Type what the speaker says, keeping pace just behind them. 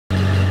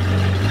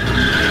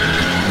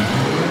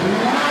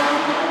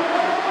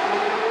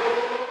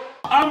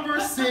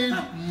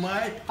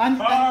my And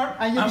car.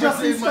 you I'm just gonna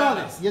say installed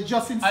my- it. You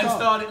just installed I it.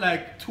 installed it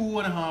like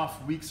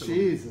 2.5 weeks ago.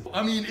 Jesus.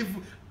 I mean, if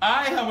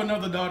I have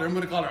another daughter, I'm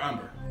gonna call her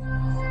Amber.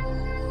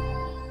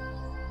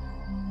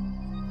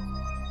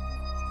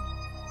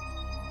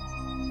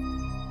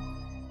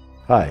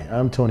 Hi,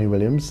 I'm Tony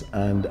Williams,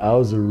 and I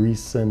was a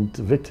recent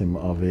victim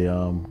of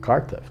a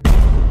car theft.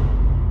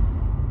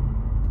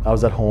 I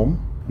was at home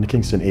in the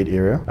Kingston 8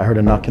 area. I heard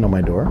a knocking on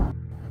my door.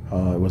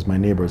 It was my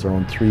neighbors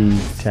around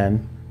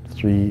 3:10,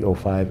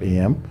 3:05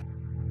 a.m.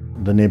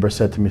 The neighbor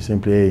said to me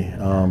simply,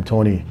 hey,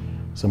 Tony,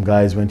 some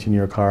guys went in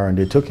your car and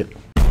they took it.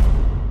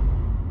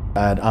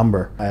 I had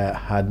Amber. I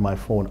had my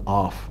phone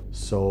off,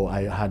 so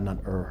I had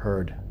not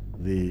heard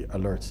the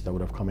alerts that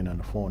would have come in on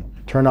the phone.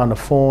 Turned on the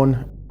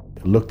phone,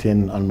 looked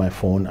in on my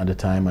phone at the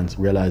time and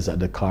realized that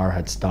the car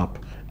had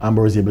stopped.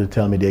 Amber was able to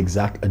tell me the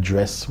exact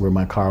address where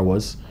my car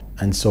was,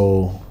 and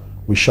so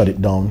we shut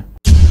it down.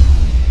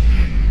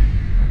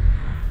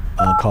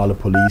 Called the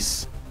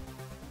police,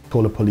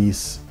 told the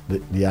police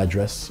the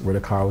address where the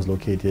car was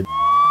located.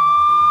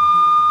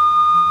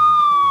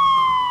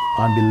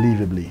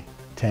 Unbelievably,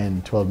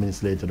 10, 12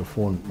 minutes later,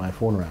 my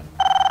phone rang,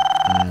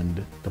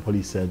 and the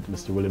police said,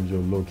 Mr. Williams, you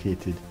have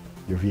located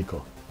your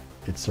vehicle.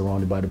 It's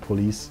surrounded by the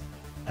police,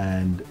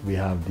 and we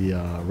have the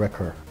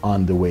wrecker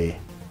on the way.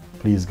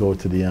 Please go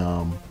to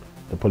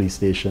the police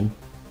station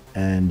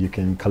and you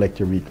can collect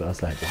your vehicle. I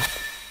was like, what?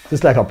 This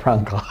is like a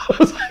prank call.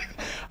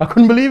 I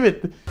couldn't believe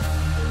it.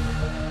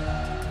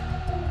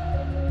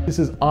 This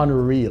is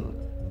unreal.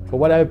 For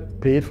what I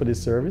paid for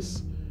this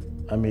service,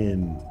 I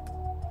mean,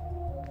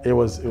 it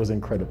was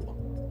incredible.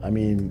 I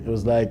mean, it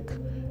was like,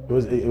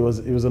 it was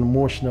an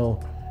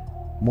emotional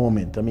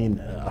moment. I mean,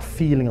 a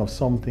feeling of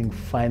something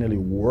finally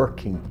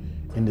working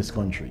in this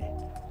country.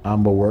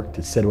 Amber worked,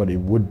 it said what it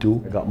would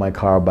do. I got my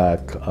car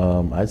back,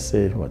 I'd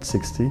say, what,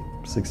 60,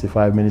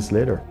 65 minutes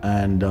later.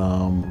 And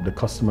the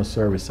customer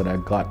service that I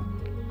got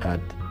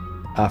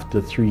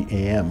after 3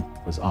 a.m.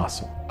 was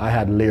awesome. I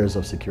had layers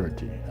of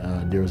security.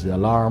 There was the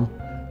alarm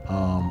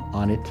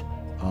on it.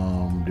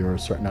 There were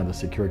certain other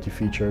security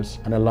features.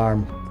 An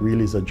alarm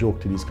really is a joke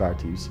to these car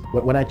thieves.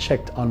 But when I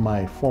checked on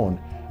my phone,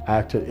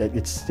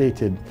 it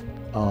stated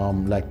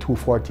like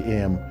 2:40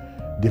 a.m.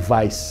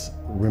 device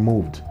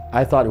removed.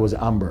 I thought it was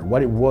Amber.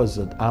 What it was,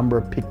 that Amber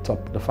picked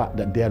up the fact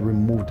that they had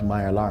removed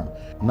my alarm,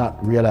 not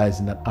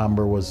realizing that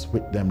Amber was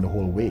with them the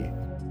whole way.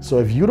 So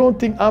if you don't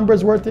think Amber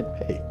is worth it,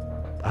 hey,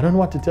 I don't know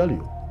what to tell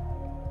you.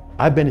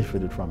 I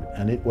benefited from it,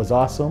 and it was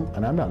awesome,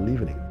 and I'm not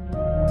leaving it.